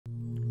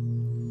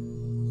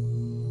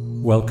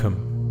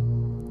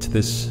Welcome to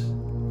this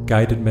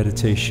guided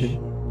meditation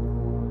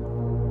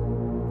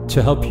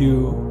to help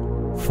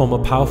you form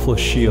a powerful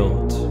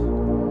shield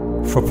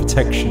for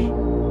protection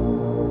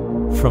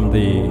from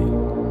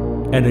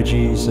the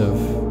energies of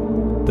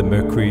the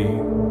Mercury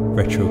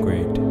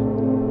Retrograde.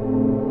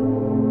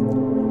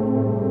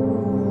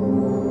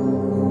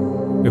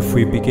 If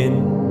we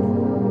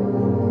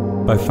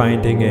begin by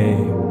finding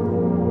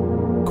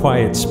a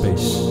quiet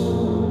space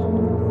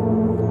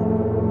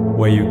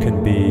where you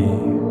can be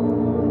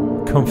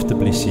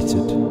comfortably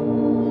seated.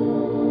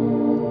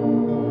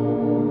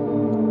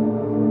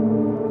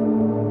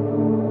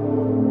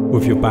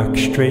 With your back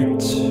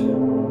straight,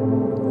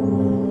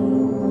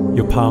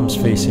 your palms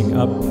facing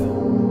up,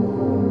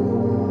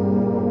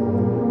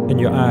 and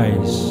your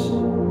eyes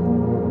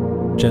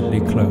gently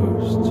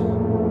closed.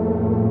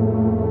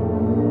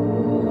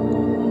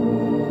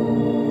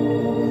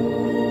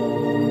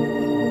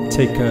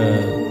 Take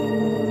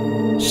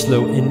a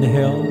slow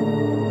inhale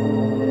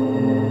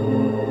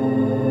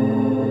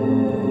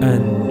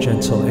and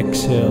gentle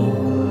exhale,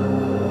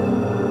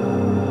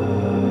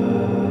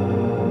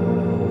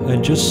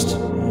 and just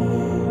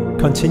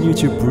continue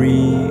to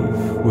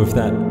breathe with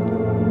that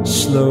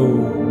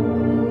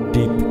slow,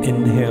 deep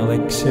inhale,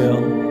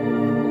 exhale,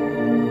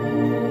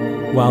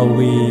 while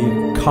we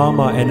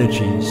calm our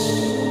energies,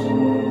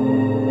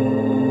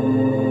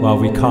 while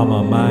we calm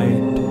our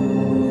mind,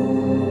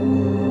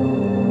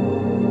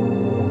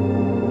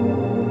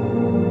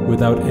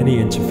 without any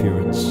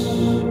interference,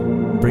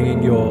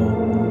 bringing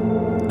your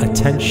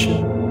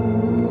attention,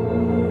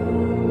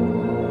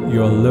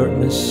 your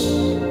alertness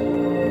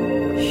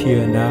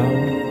here now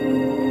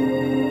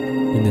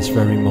in this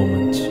very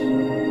moment.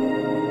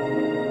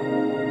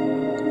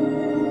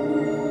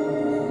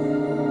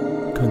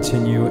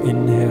 Continue,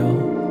 inhale,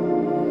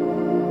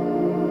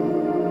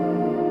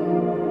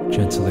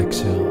 gentle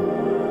exhale.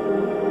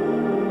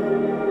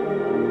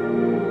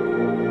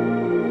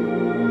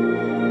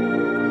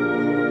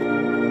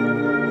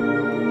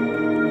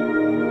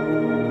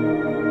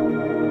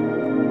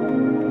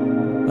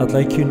 I'd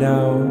like you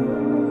now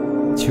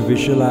to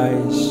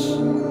visualize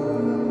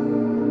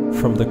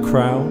from the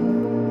crown,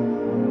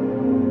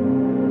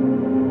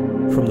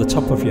 from the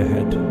top of your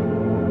head,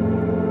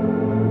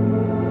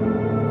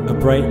 a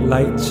bright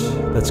light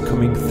that's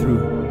coming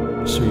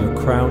through. So your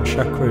crown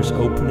chakra is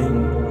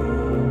opening,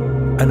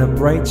 and a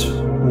bright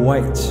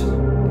white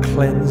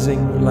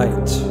cleansing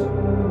light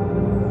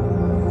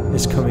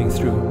is coming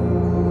through.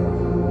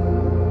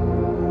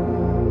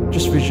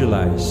 Just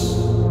visualize.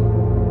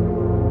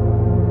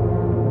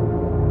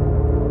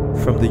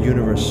 From the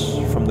universe,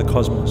 from the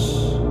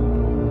cosmos,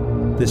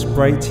 this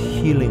bright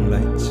healing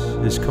light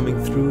is coming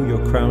through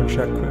your crown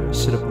chakra.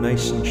 Sit up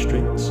nice and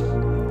straight.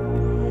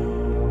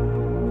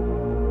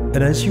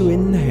 And as you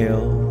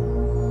inhale,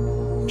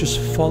 just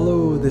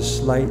follow this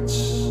light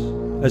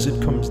as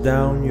it comes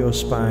down your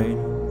spine,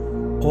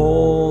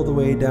 all the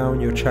way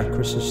down your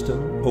chakra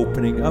system,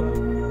 opening up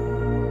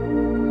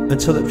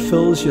until it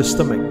fills your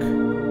stomach.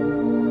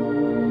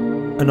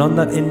 And on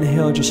that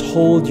inhale, just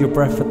hold your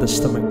breath at the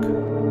stomach.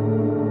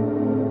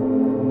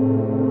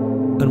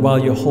 And while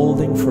you're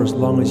holding for as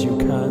long as you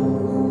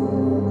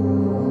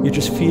can, you're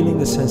just feeling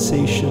the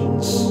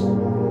sensations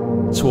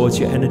towards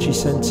your energy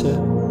center.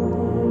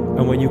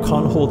 And when you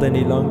can't hold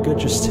any longer,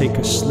 just take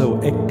a slow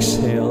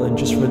exhale and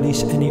just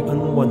release any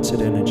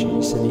unwanted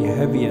energies, any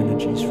heavy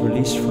energies.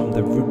 Release from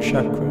the root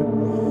chakra,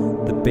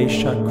 the base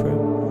chakra,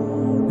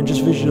 and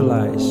just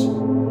visualize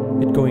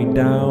it going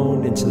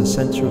down into the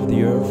center of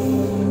the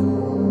earth.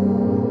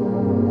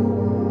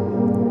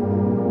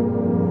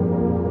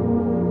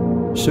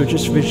 So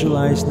just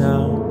visualize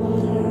now,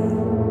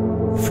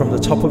 from the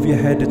top of your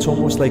head, it's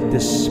almost like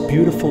this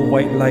beautiful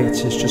white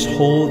light is just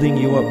holding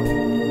you up,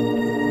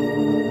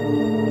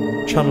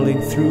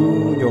 channeling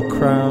through your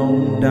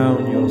crown,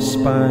 down your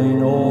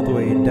spine, all the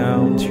way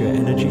down to your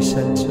energy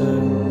center.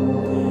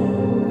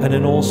 And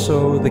then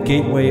also the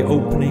gateway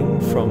opening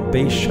from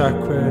base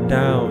chakra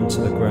down to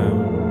the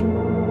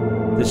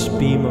ground. This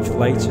beam of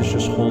light is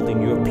just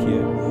holding you up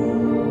here.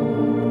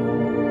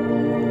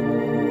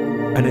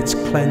 And it's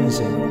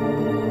cleansing.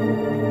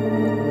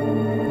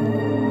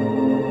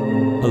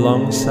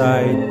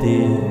 Alongside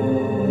the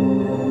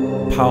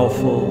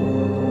powerful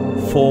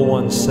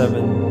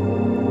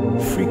 417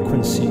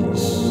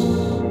 frequencies,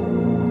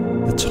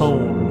 the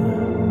tone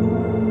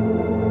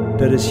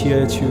that is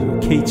here to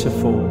cater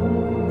for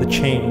the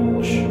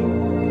change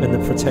and the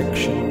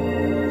protection.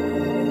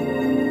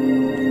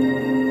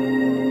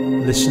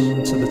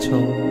 Listen to the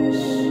tones,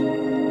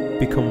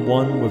 become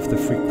one with the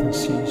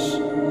frequencies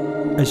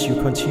as you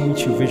continue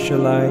to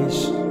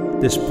visualize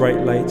this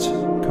bright light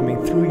coming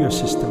through your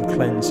system,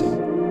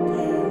 cleansing.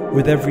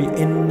 With every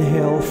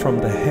inhale from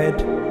the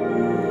head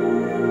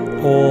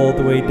all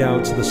the way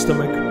down to the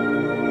stomach,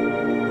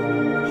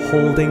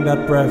 holding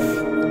that breath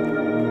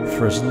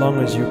for as long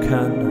as you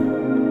can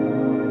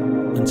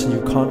until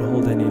you can't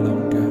hold any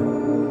longer.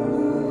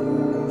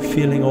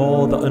 Feeling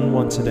all the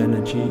unwanted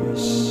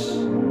energies,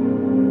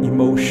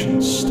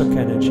 emotions, stuck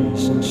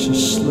energies, and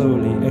just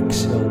slowly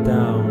exhale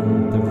down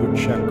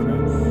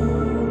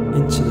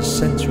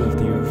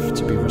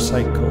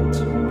recycled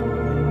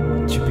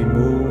to be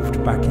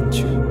moved back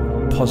into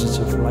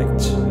positive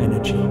light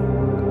energy.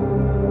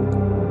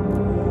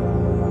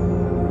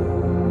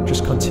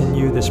 Just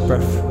continue this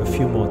breath a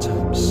few more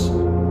times.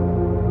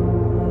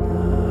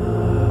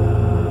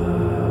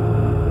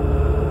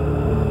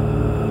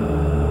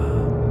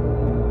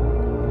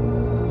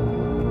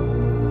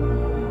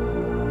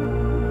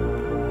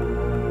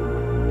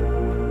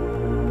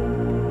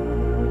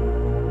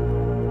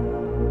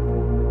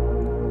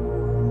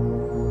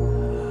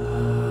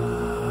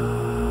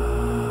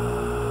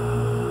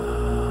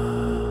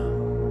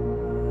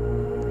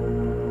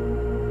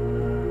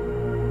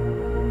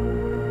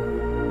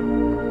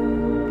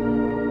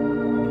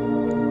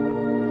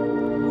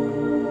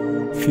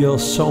 Feel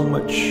so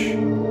much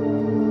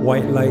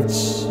white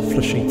lights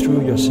flushing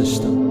through your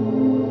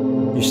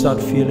system. You start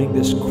feeling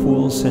this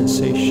cool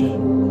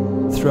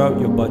sensation throughout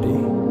your body.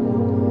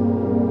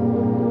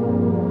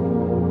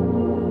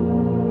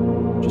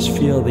 Just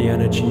feel the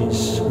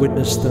energies,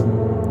 witness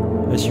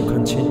them as you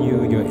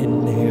continue your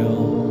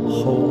inhale,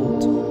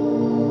 hold,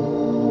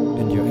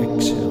 and your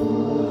exhale.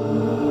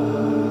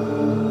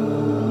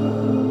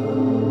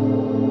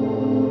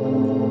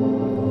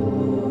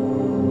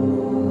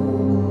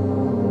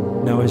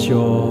 Now as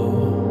your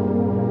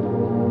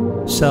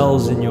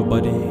cells in your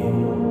body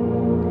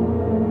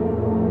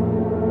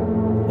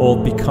all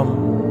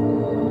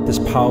become this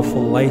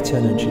powerful light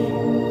energy,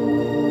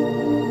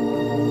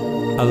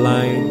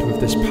 aligned with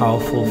this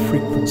powerful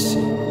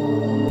frequency,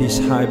 these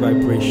high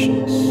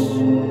vibrations,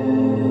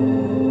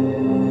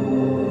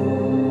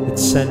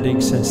 it's sending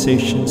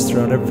sensations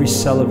throughout every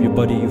cell of your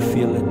body. You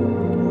feel it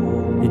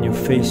in your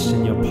face,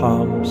 in your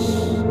palms,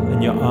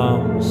 in your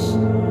arms,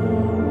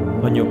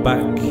 on your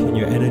back, in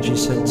your energy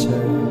center,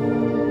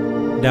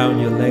 down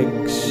your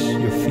legs,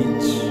 your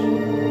feet.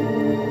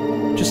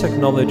 Just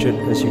acknowledge it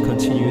as you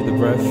continue the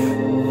breath.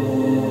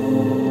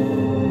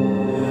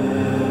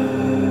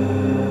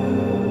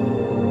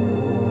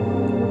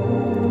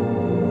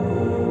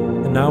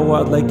 And now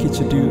what I'd like you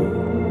to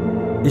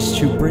do is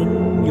to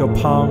bring your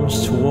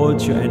palms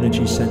towards your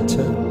energy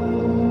center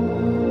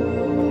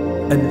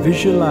and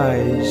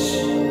visualize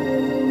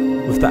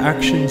with the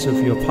actions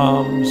of your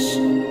palms.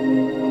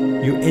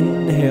 You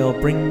inhale,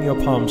 bring your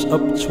palms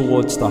up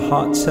towards the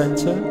heart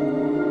center.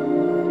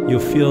 You'll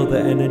feel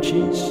the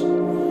energies.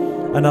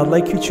 And I'd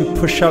like you to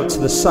push out to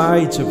the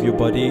sides of your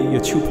body, your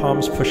two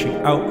palms pushing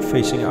out,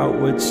 facing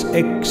outwards.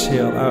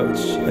 Exhale out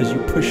as you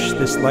push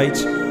this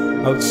light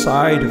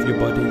outside of your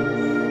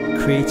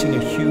body, creating a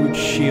huge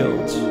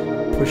shield.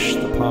 Push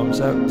the palms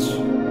out.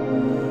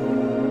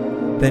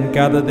 Then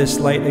gather this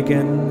light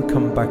again,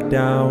 come back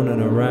down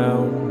and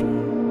around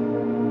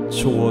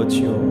towards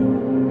your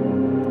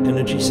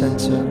energy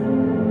center.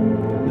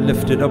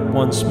 Lift it up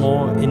once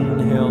more.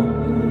 Inhale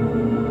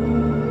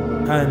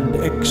and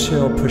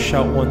exhale, push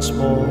out once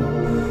more.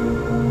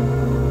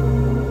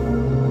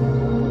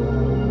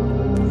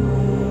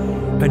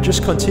 And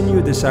just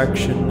continue this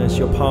action as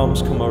your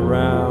palms come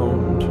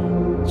around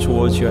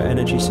towards your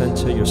energy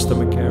center, your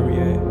stomach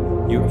area.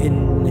 You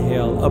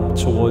inhale up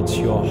towards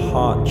your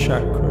heart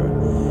chakra.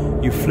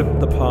 You flip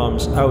the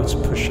palms out,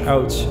 push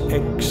out,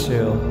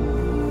 exhale.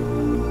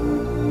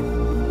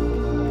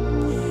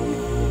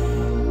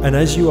 And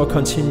as you are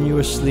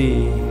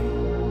continuously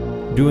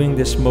doing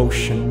this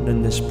motion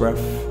and this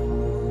breath,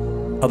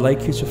 I'd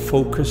like you to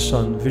focus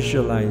on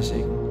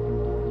visualizing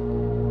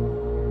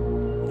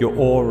your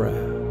aura,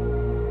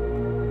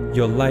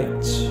 your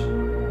light,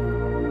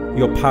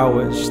 your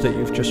powers that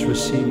you've just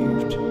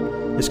received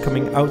is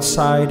coming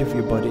outside of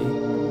your body,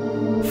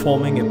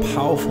 forming a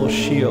powerful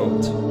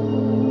shield.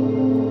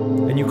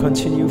 And you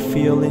continue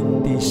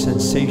feeling these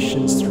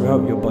sensations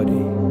throughout your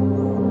body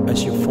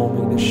as you're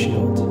forming the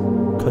shield.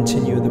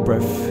 Continue the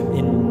breath.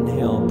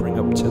 Inhale, bring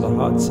up to the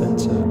heart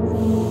center.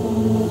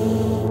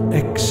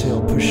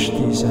 Exhale, push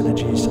these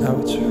energies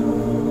out.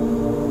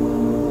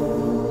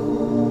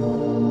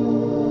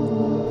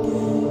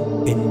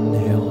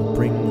 Inhale,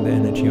 bring the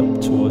energy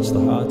up towards the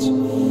heart.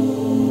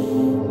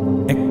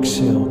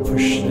 Exhale,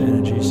 push the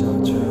energies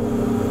out.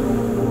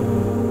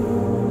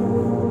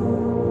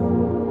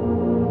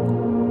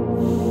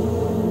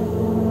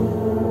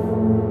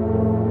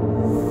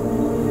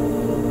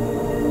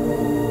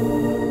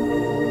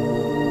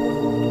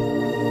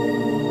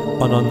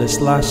 And on this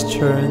last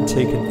turn,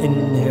 take an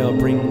inhale,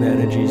 bring the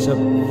energies up.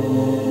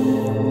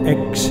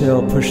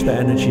 Exhale, push the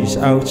energies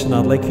out. And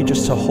I'd like you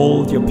just to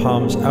hold your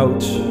palms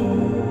out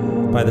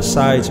by the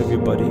sides of your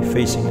body,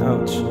 facing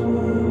out.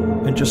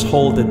 And just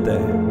hold it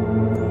there.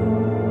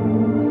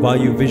 While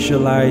you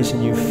visualize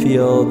and you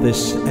feel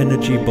this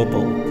energy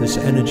bubble, this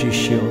energy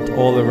shield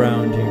all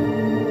around you.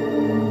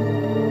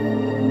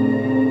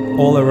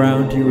 All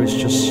around you is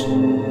just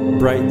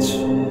bright,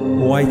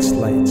 white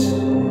light.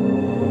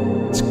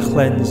 It's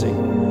cleansing,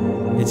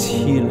 it's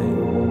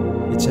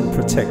healing, it's in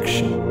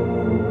protection.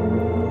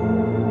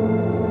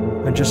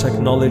 And just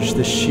acknowledge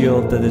the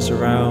shield that is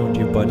around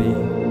your body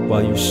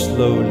while you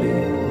slowly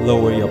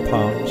lower your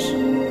palms,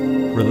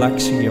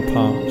 relaxing your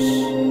palms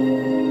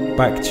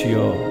back to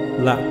your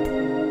lap,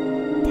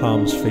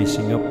 palms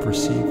facing up,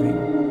 receiving.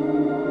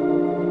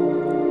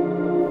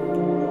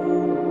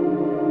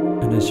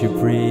 And as you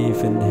breathe,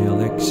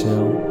 inhale,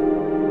 exhale.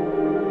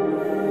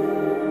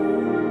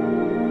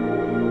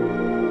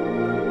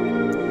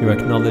 You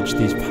acknowledge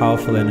these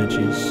powerful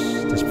energies,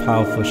 this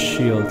powerful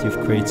shield you've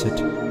created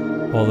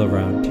all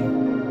around you.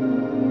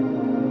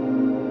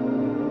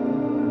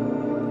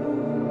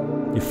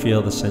 You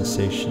feel the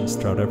sensations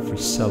throughout every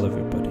cell of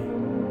your body.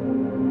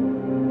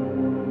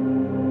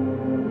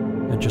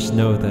 And just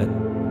know that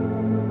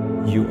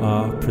you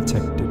are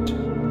protected.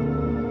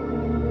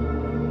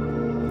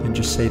 And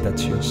just say that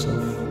to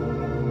yourself.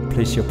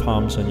 Place your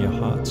palms on your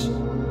heart.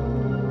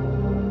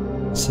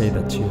 Say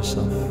that to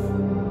yourself.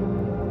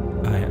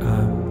 I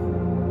am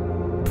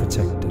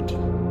protected.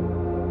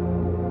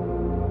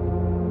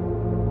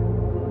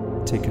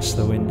 Take a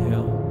slow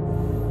inhale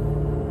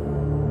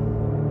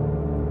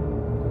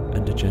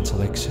and a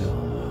gentle exhale.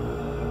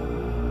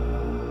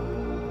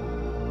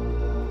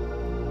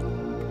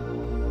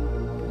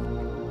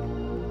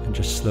 And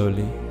just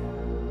slowly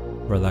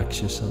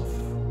relax yourself.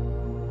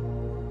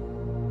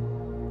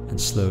 And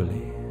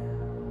slowly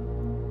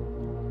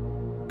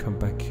come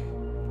back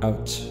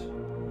out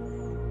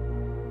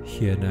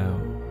here now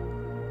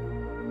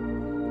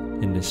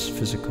in this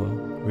physical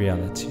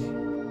reality.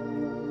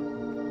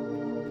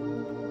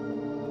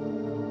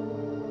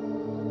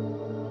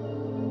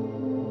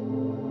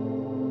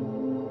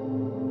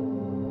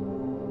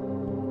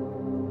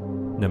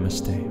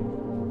 Namaste.